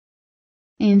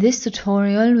In this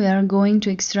tutorial, we are going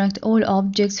to extract all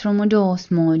objects from a DOS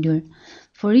module.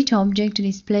 For each object,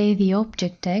 display the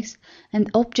object text and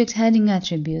object heading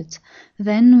attributes.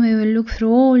 Then we will look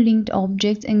through all linked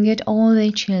objects and get all their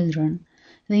children.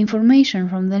 The information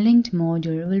from the linked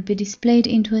module will be displayed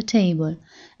into a table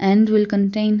and will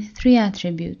contain three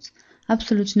attributes: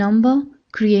 absolute number,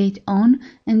 create on,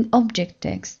 and object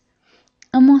text.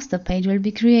 A master page will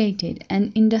be created,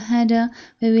 and in the header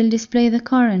we will display the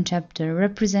current chapter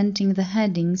representing the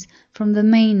headings from the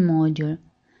main module.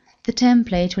 The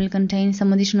template will contain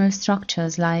some additional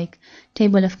structures like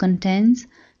table of contents,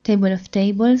 table of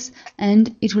tables,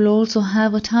 and it will also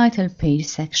have a title page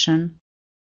section.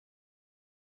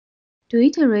 To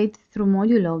iterate through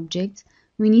module objects,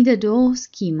 we need a DOS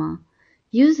schema.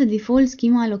 Use the default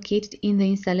schema located in the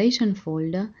installation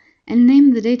folder and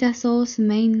name the data source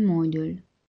main module.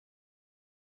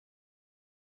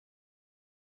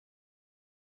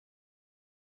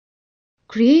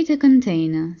 Create a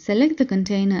container. Select the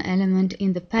container element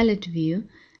in the palette view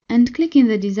and click in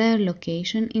the desired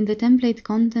location in the template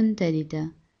content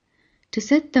editor. To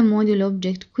set the module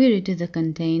object query to the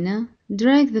container,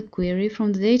 drag the query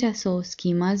from the data source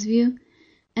schemas view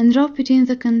and drop it in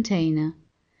the container.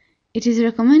 It is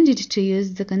recommended to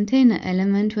use the container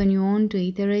element when you want to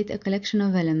iterate a collection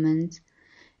of elements.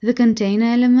 The container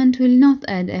element will not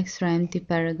add extra empty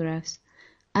paragraphs.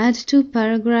 Add 2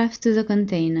 paragraphs to the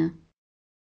container.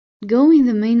 Go in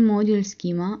the main module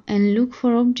schema and look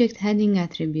for object heading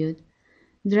attribute.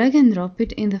 Drag and drop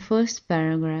it in the first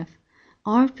paragraph.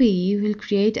 RPE will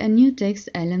create a new text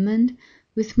element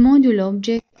with module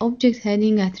object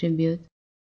heading attribute.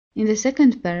 In the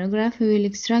second paragraph, we will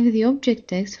extract the object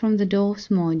text from the DOS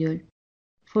module.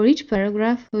 For each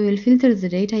paragraph, we will filter the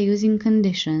data using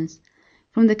conditions.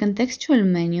 From the contextual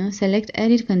menu, select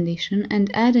Edit Condition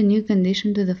and add a new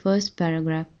condition to the first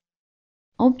paragraph.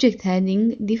 Object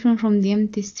heading different from the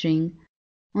empty string.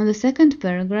 On the second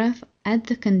paragraph, add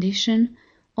the condition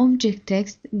object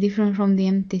text different from the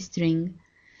empty string.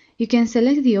 You can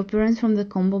select the operand from the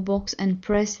combo box and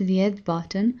press the Add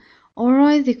button, or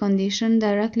write the condition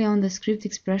directly on the script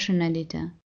expression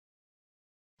editor.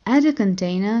 Add a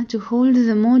container to hold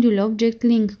the module object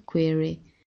link query.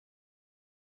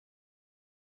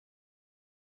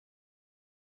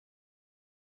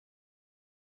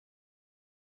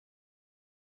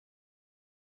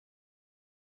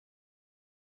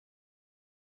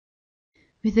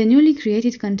 With the newly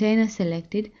created container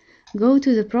selected, go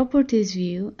to the Properties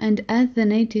view and add the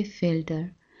native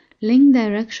filter, Link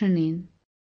Direction In.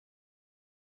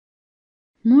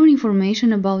 More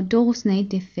information about DOS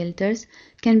native filters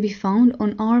can be found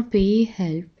on RPE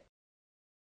Help.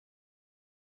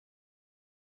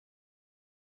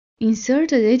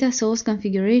 Insert a data source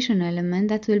configuration element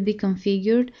that will be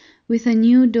configured with a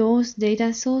new DOS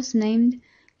data source named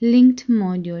Linked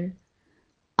Module.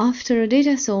 After a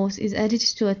data source is added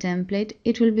to a template,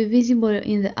 it will be visible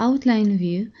in the outline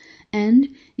view and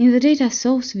in the data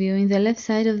source view in the left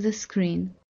side of the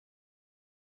screen.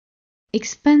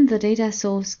 Expand the data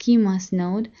source schemas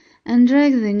node and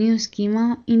drag the new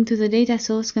schema into the data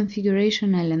source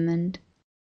configuration element.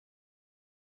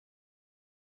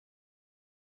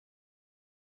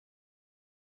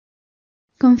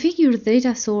 Configure the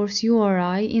data source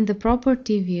URI in the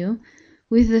property view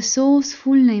with the source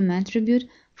full name attribute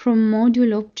from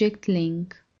module object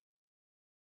link.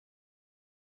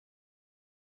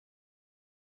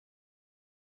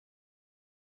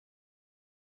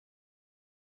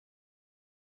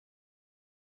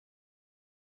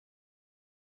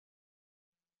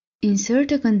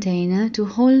 Insert a container to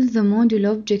hold the module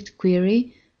object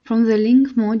query from the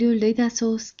link module data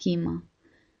source schema.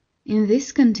 In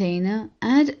this container,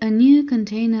 add a new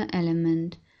container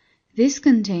element. This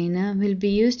container will be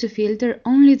used to filter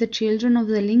only the children of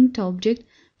the linked object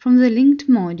from the linked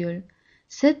module.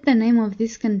 Set the name of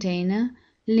this container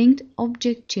Linked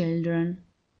Object Children.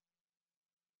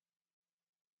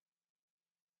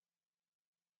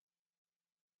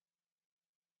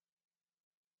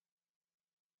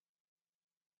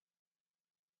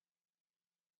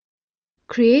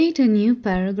 Create a new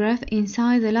paragraph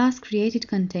inside the last created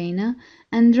container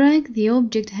and drag the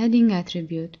object heading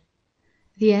attribute.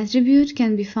 The attribute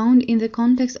can be found in the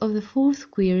context of the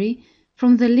fourth query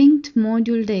from the linked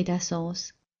module data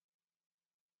source.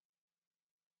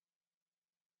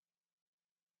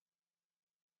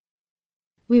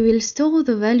 We will store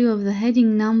the value of the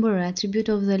heading number attribute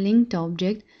of the linked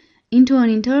object into an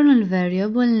internal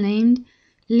variable named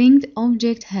linked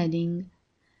object heading.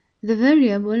 The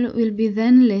variable will be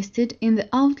then listed in the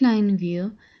outline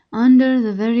view under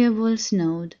the variables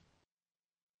node.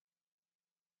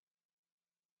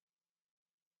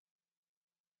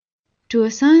 To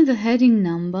assign the heading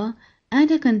number,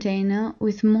 add a container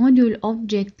with module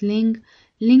object link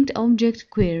linked object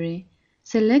query.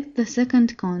 Select the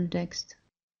second context.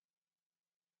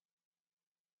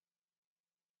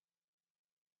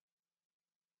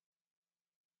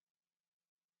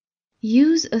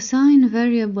 Use assign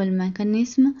variable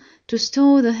mechanism to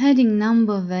store the heading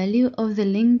number value of the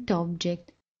linked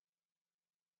object.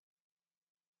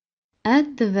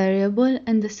 Add the variable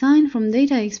and assign from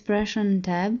Data Expression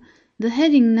tab the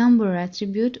heading number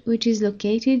attribute, which is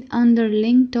located under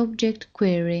linked object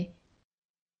query.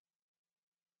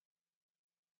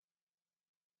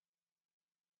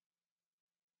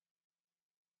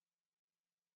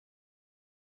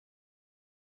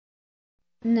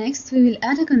 Next, we will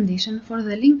add a condition for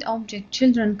the linked object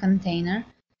children container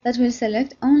that will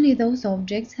select only those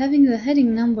objects having the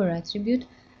heading number attribute,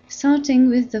 starting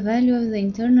with the value of the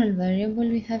internal variable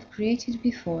we have created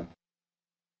before.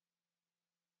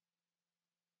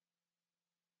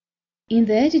 In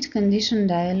the Edit Condition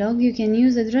dialog, you can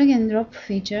use the drag and drop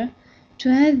feature to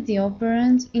add the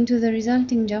operands into the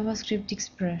resulting JavaScript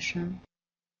expression.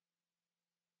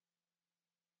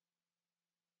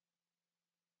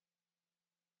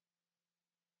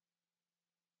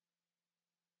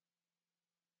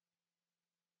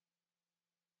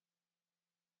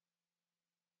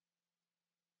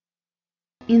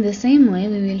 In the same way,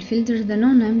 we will filter the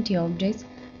non-empty objects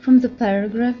from the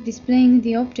paragraph displaying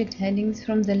the object headings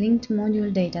from the linked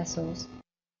module data source.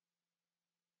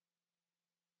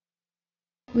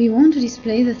 We want to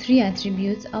display the three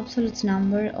attributes absolute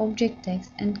number, object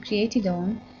text, and created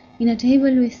on in a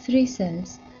table with 3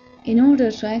 cells. In order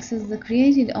to access the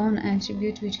created on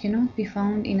attribute, which cannot be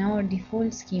found in our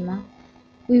default schema,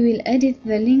 we will edit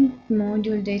the linked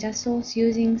module data source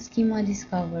using Schema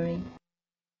Discovery.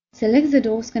 Select the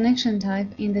DOS connection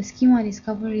type in the Schema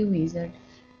Discovery wizard.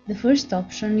 The first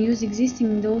option, Use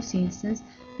Existing DOS Instance,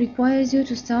 requires you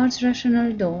to start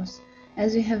Rational DOS,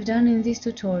 as we have done in this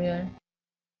tutorial.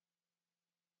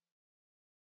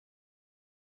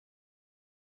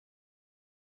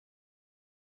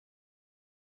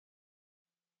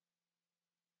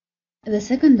 The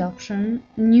second option,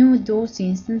 New DOS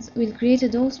Instance, will create a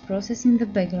DOS process in the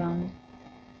background.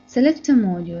 Select a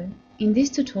module. In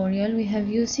this tutorial, we have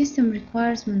used System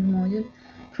Requirements module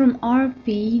from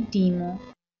RPDemo.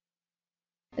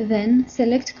 Then,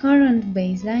 select Current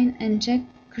Baseline and check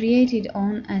Created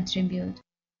On attribute.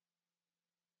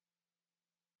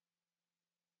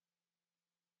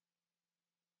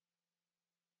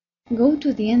 Go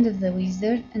to the end of the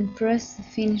wizard and press the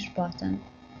Finish button.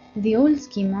 The old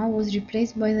schema was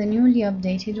replaced by the newly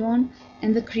updated one,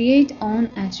 and the Create On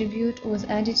attribute was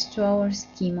added to our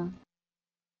schema.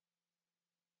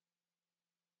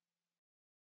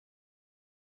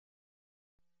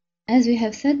 As we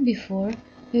have said before,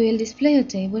 we will display a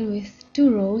table with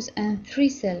 2 rows and 3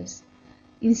 cells.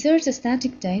 Insert a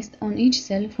static text on each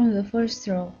cell from the first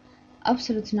row,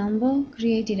 absolute number,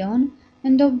 created on,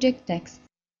 and object text.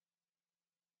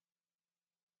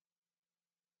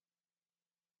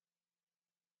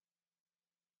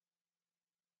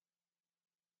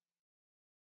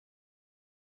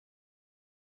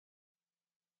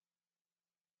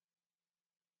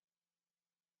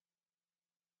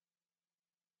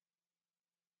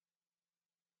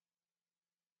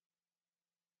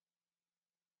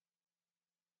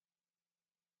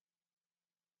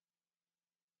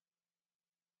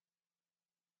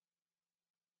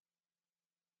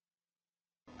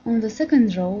 On the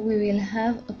second row, we will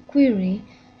have a query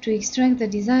to extract the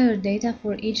desired data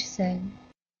for each cell.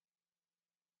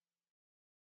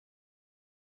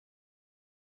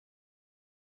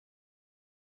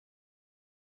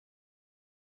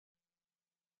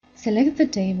 Select the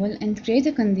table and create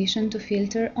a condition to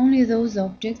filter only those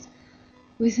objects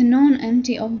with a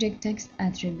non-empty object text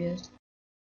attribute.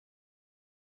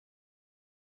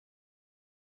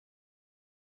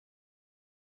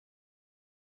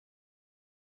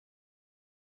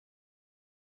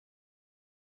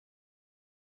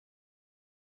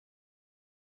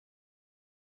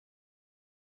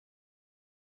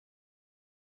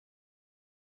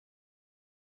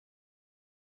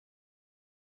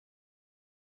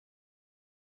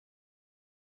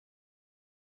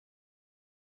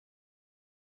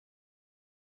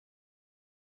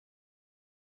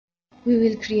 We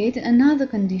will create another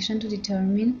condition to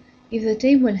determine if the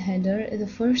table header, the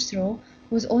first row,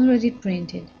 was already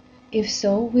printed. If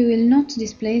so, we will not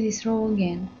display this row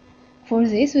again. For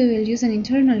this, we will use an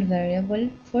internal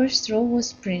variable, first row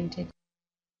was printed.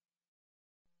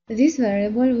 This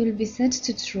variable will be set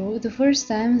to true the first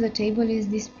time the table is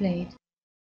displayed.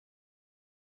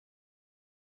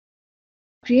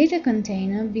 Create a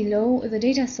container below the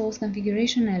data source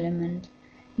configuration element.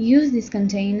 Use this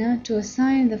container to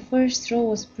assign the first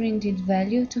row of printed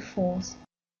value to false.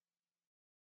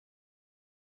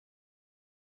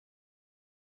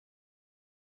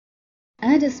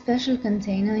 Add a special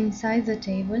container inside the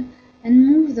table and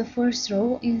move the first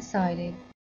row inside it.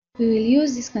 We will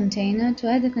use this container to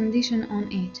add a condition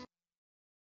on it.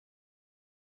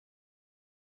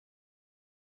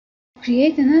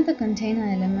 Create another container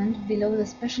element below the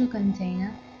special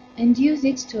container and use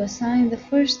it to assign the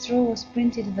first row of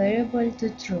printed variable to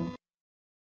true.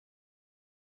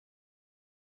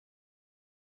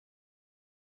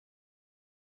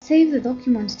 Save the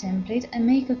document template and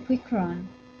make a quick run.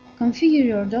 Configure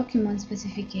your document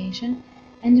specification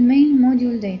and main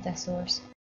module data source.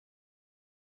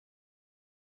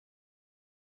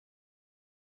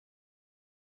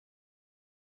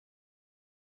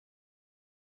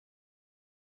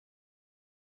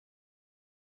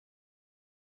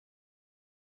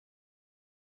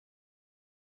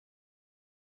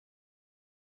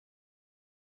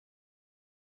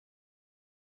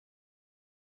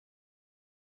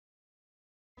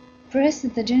 Press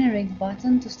the Generate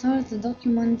button to start the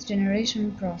document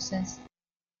generation process.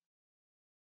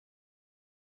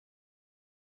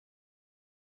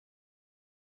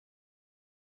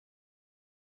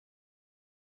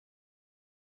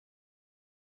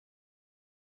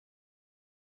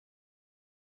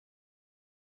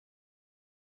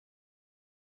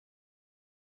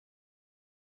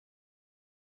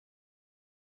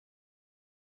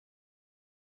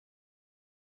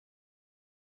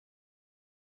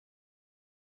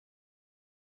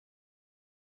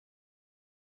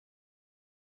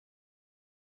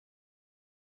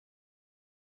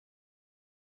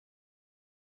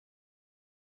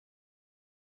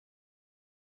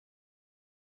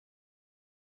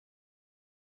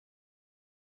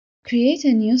 Create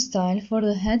a new style for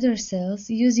the header cells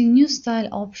using New Style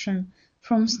option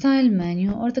from Style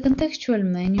menu or the contextual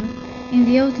menu in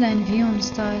the outline view on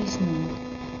Styles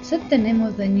node. Set the name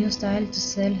of the new style to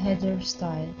cell header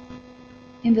style.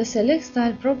 In the Select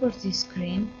Style Properties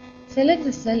screen, select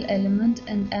the cell element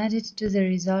and add it to the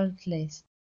result list.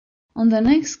 On the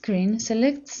next screen,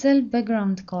 select Cell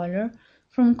Background Color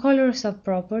from Color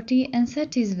subproperty and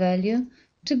set its value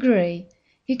to gray.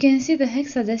 You can see the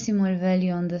hexadecimal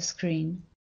value on the screen.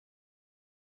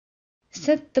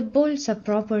 Set the bold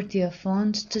subproperty of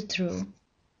font to true.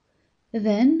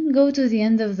 Then go to the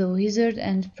end of the wizard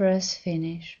and press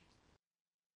Finish.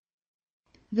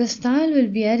 The style will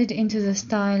be added into the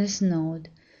Styles node.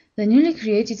 The newly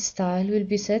created style will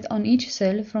be set on each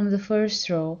cell from the first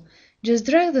row. Just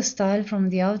drag the style from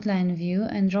the outline view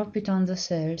and drop it on the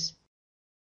cells.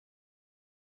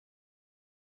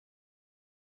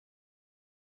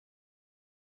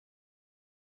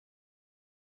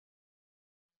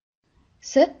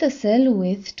 Set the cell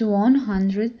width to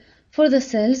 100 for the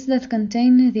cells that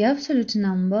contain the absolute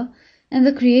number and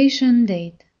the creation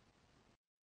date.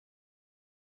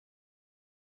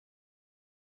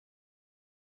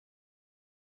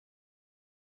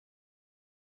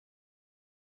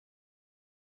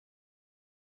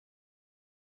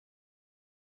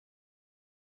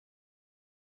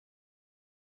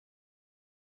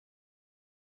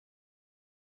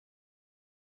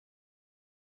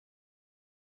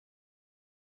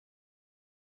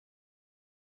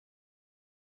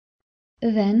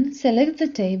 Then select the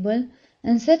table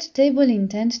and set table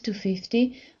intent to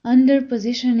 50 under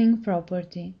positioning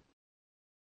property.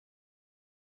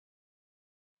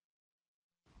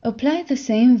 Apply the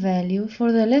same value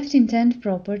for the left intent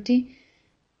property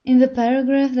in the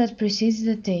paragraph that precedes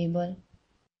the table.